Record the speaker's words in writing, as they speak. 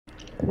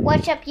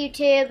What's up,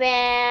 YouTube?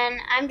 And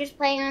I'm just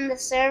playing on the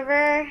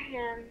server,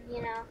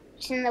 you know,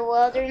 just in the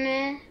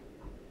wilderness,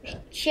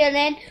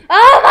 chilling.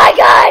 Oh my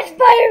God,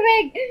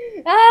 Spider-Man!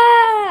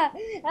 Ah!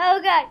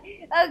 Oh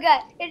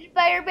God, it's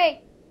Spider-Man!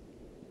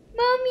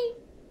 Mommy!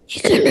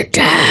 You're gonna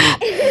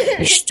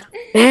die. Stop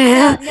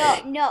No,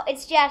 now. no,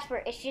 it's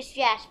Jasper. It's just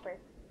Jasper.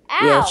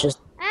 Yeah, it's Ow! just.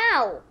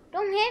 Ow!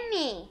 Don't hit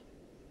me!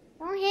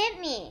 Don't hit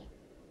me!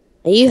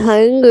 Are you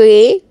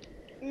hungry?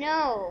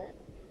 No,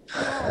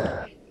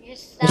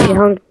 just If you're stop.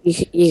 hungry,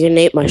 you can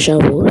eat my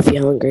shovel if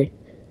you're hungry.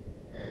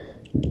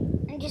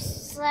 And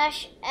just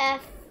slash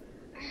F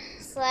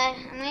slash.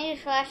 I'm gonna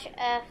do slash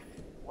F.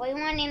 What do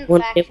you want to name the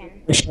Want to nibble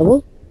faction? on my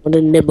shovel? Want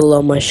to nibble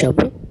on my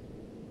shovel?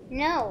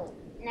 No.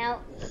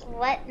 Now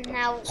what?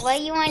 Now what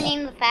do you want to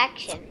name the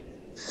faction?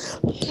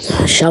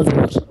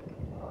 Shovels.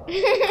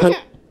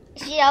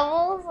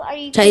 Shovels? Are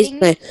you kidding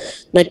me?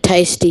 No,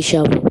 tasty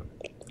shovel.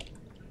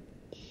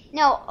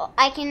 No,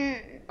 I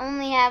can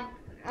only have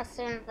a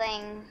certain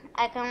thing.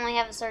 I can only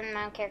have a certain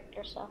amount of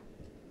characters, so.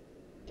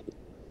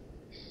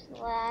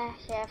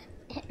 Slash F.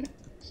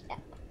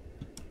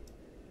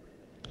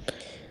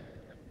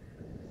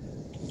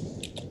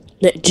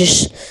 No,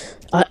 just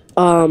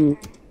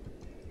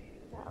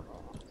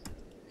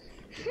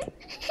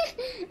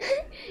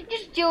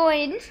Just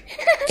join.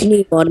 Can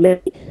you mod me?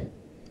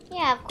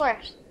 Yeah, of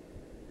course.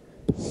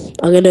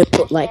 I'm gonna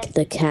put like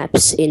the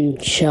caps in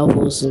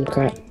shovels and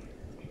crap.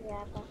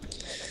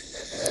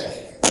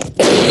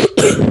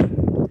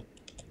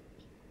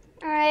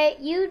 Alright,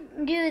 you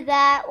do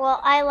that while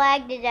I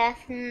lag to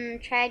death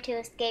and try to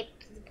escape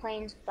to the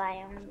plains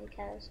biome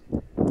because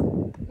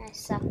I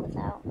suck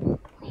without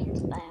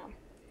plains biome.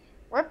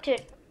 We're up to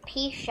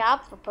P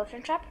shop for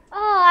potion shop.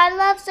 Oh, I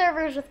love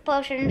servers with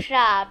potion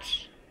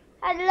shops.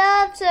 I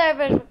love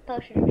servers with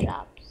potion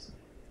shops.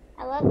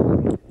 I love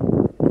them.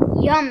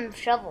 Yum,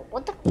 shovel.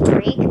 What the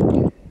freak?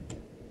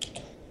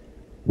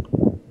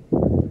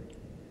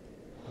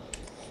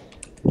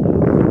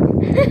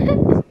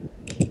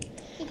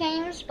 You can't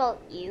even spell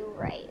you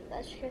right.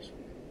 That's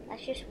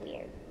just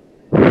weird.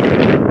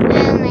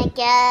 Oh my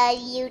God,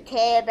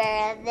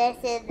 YouTuber, this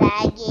is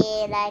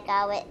laggy like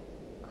always.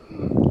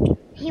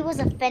 He was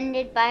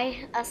offended by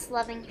us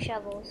loving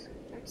shovels.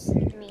 That's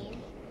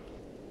mean.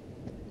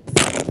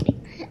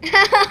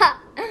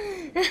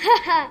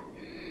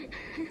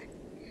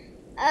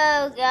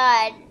 Oh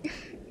God.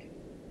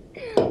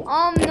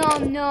 Nom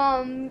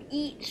nom.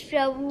 Eat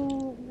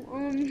shovel.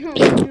 Nom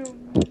nom.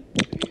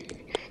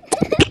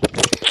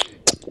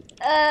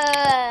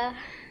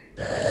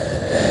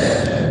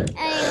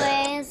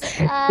 Anyways,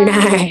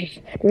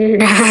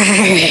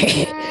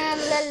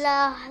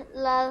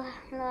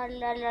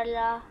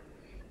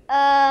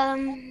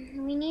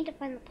 we need to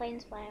find the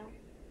plains biome.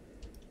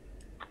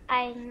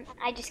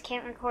 I just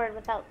can't record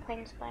without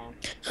plains biome.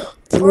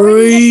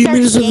 3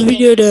 minutes of the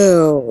video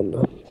down.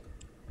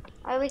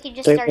 Or we could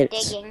just start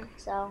digging,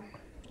 so.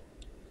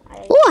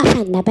 Oh, I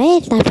found the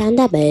base, I found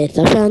the base,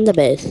 I found the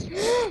base.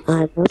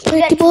 I'm a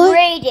pretty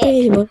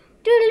boy.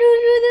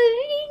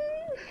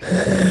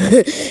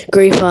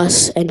 Grief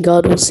us, and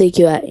God will seek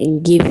you out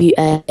and give you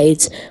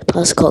AIDS,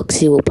 plus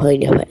Coxie will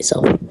pwn your face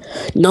off.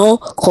 No,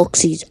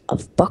 Coxie's a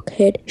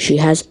fuckhead, she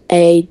has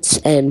AIDS,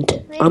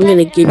 and I'm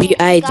gonna give you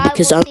AIDS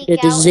because I'm gonna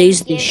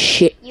disease this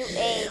shit.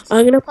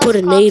 I'm gonna put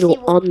a needle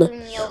on the,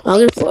 I'm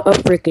gonna put a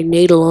freaking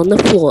needle on the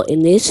floor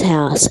in this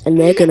house, and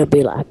they're gonna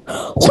be like,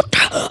 what the,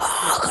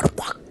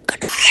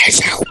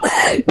 help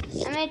me.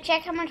 I'm gonna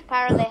check how much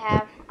power they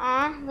have.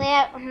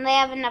 They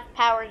have enough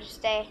power to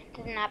stay,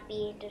 to not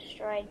be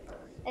destroyed.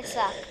 They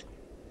suck.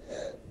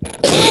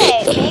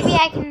 Hey,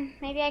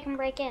 maybe I can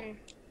break in.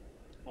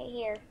 Right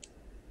here.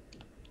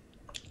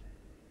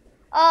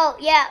 Oh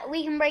yeah,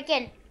 we can break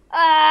in.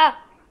 Oh,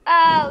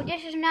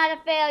 this is not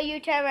a fail,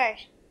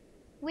 YouTubers.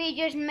 We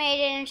just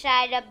made it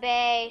inside the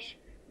base,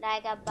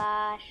 like a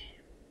boss.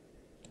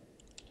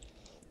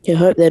 I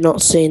hope they're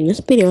not seeing this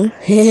video.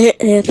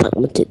 Fuck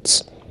my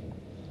tits.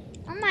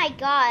 Oh my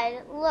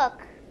God!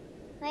 Look,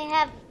 they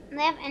have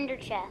ender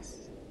chests.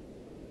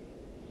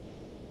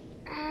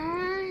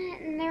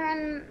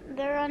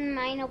 They're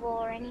unmineable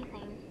or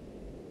anything.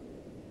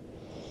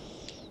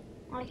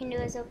 All I can do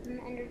is open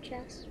the ender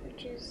chest,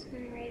 which is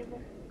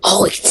unrateable.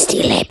 Oh, it's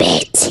still a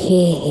bit.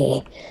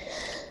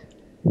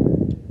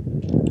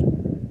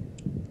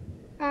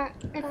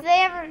 If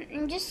they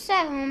ever just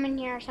set home in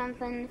here or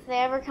something, if they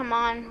ever come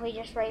on, we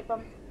just rape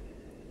them.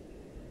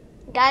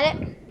 Got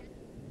it?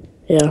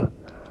 Yeah.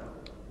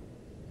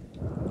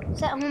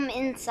 Set home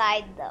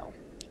inside though.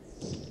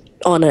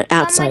 Oh no,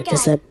 outside.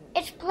 Oh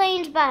it's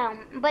plains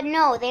biome, but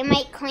no, they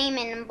might claim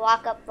it and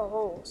block up the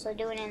hole. So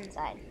do it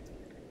inside.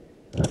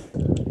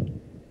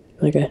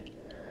 Okay.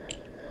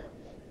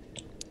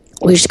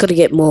 We just gotta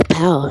get more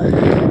power.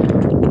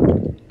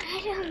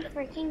 I don't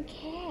freaking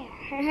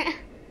care.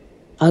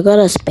 I got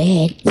us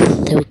bed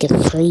so we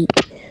can sleep.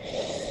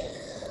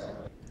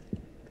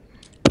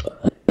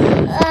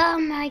 Oh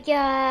my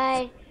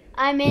God,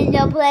 I'm in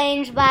the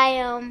plains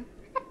biome.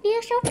 I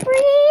feel so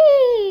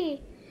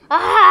free.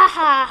 Ha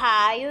ha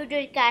ha! You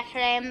just got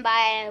slammed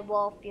by a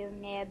wolf, you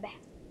nib.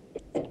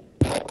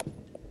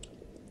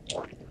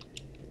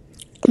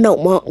 No,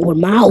 with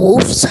my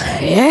wolves.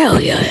 Hell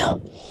yeah.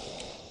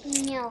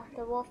 No,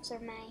 the wolves are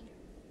mine.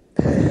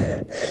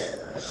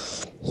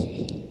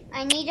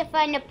 I need to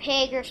find a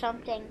pig or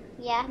something.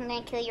 Yeah, I'm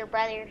gonna kill your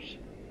brothers.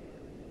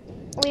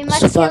 We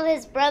must kill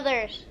his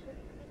brothers.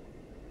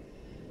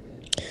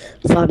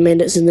 5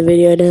 minutes in the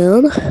video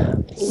down.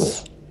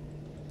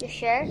 You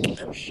sure?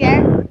 You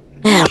sure?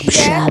 I'm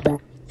sure? sure.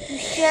 You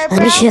sure, bro?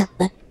 I'm sure.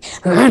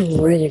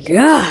 I'm really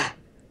good.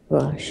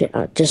 Oh shit!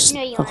 I just.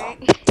 No, you Oh,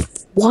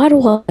 aren't. why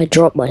do I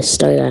drop my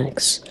stone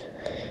axe?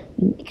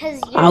 Because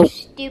you're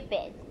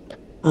stupid.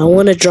 I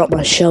want to drop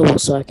my shovel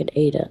so I can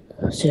eat it.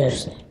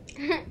 Seriously.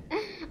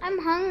 I'm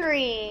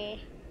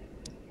hungry.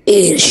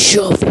 Eat a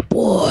shovel,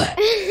 boy.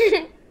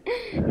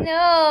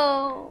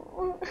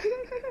 No.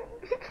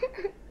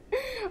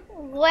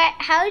 What?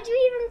 How did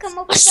you even come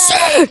up with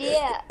that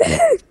idea?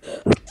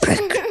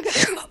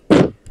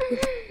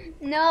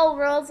 No,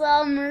 Rosa,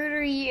 I'll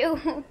murder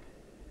you.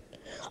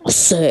 I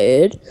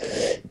said,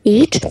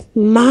 eat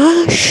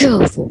my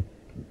shovel.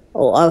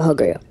 Oh, I'm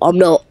hungry. I'm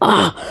no.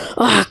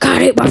 I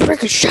can't eat my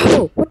freaking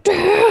shovel. What the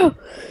hell?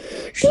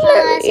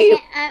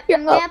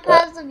 I'm gonna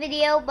pause the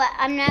video, but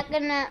I'm not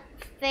gonna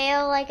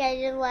fail like I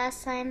did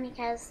last time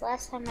because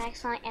last time I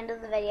accidentally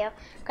ended the video.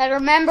 Because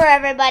remember,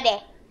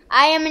 everybody,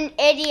 I am an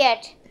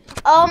idiot.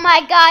 Oh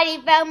my God, he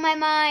found my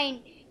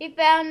mine. He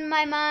found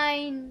my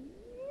mine.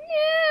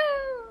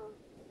 No.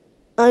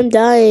 I'm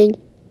dying.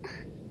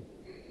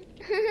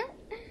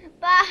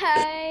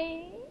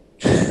 Bye.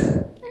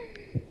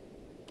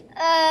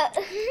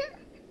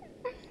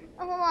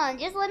 Hold on,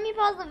 just let me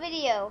pause the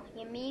video,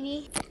 you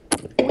meanie.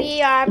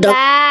 We are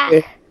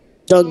back.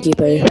 Donkey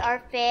poo. We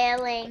are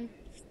failing.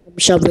 I'm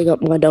shoveling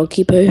up my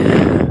donkey poo.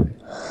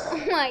 Oh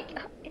my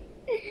God.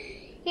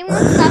 He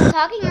won't stop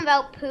talking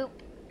about poop.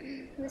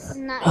 This is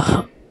not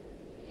him.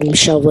 I'm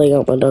shoveling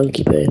up my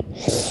donkey poo.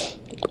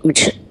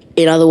 Which,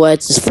 in other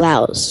words, is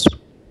flowers.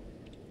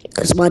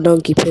 Because my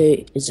donkey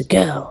poo is a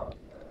girl.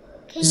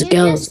 Can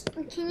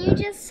you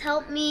just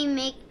help me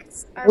make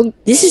our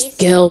This base? is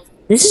girl.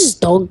 This is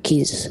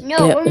donkeys.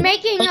 No, we're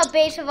making a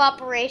base of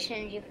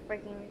operations, you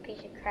freaking piece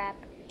of crap.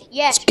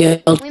 Yes,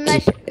 we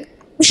must.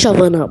 I'm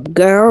shoveling up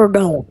girl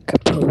donkey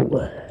poo.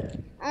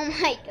 Oh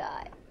my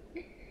God.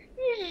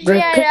 Just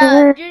shut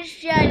up. Just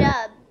shut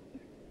up.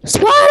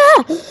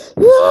 Spider!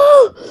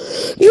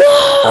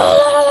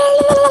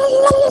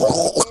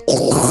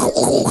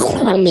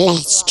 I'm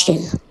lost you.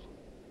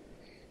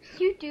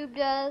 YouTube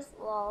does.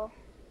 Lol.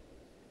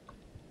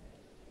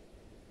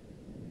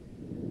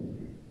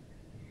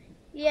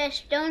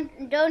 Yes,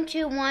 don't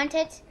you want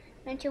it?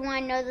 Don't you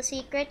want to know the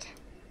secret?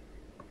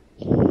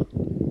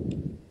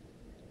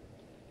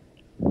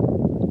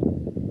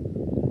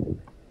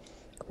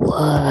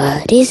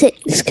 What is it?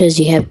 It's because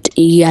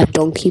you have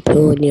donkey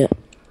poo in you.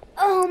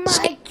 Oh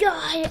my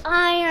God,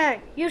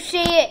 iron! You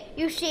see it?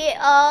 You see it?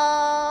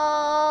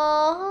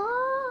 Oh!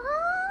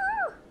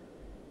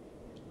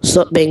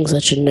 Stop being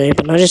such a noob,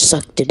 and I just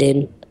sucked it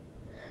in.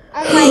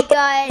 Oh my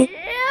God!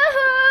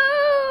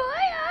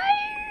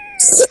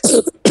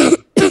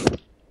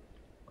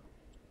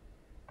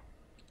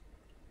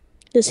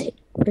 Just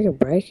freaking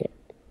break it.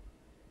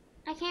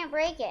 I can't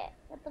break it.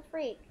 What the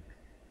freak?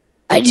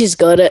 I just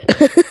got it.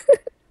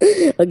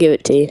 I'll give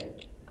it to you.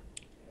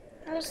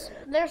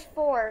 There's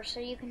 4, so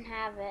you can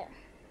have it.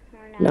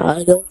 Or not. No,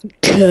 I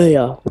don't care.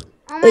 Oh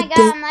my God,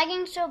 I'm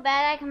lagging so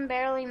bad I can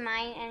barely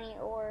mine any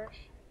ores.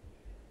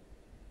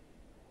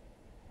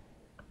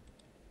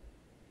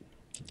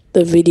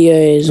 The video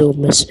is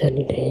almost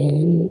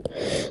ending.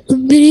 The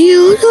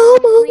video is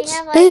almost We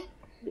have like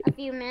a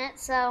few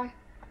minutes, so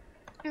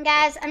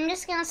guys, I'm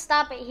just gonna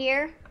stop it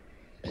here.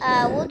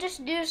 We'll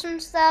just do some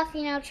stuff,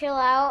 chill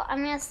out.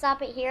 I'm gonna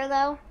stop it here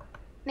though.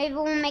 Maybe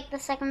we'll make the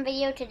second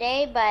video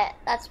today, but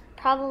that's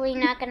probably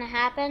not gonna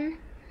happen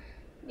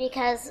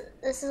because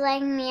this is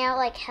lagging me out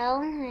like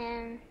hell,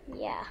 and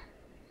yeah.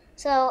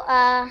 So,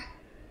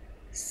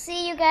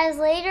 see you guys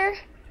later,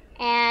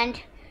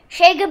 and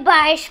say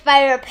goodbye,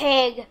 Spider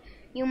Pig.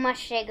 You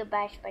must say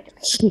goodbye, Spider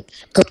Pig.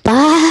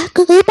 Goodbye,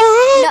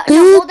 goodbye.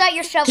 No, hold out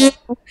your shovel.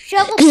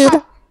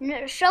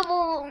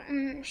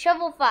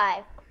 Shovel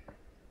 5.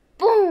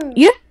 Boom.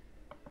 Yeah.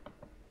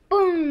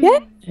 Boom.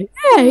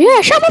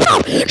 Yeah. Shovel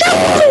up.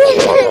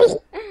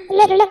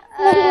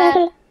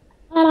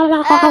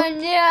 Oh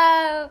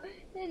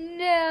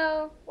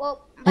no.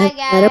 Well, bye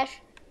guys.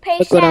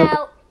 Peace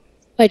out.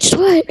 Wait, just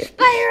wait.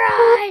 Spider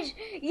eyes!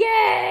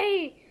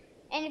 Yay!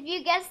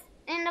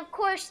 And of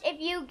course, if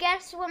you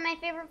guessed what my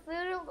favorite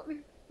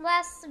food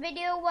last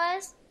video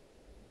was,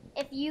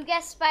 if you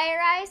guessed spider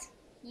eyes,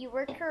 you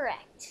were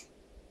correct.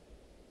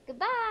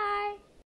 Goodbye.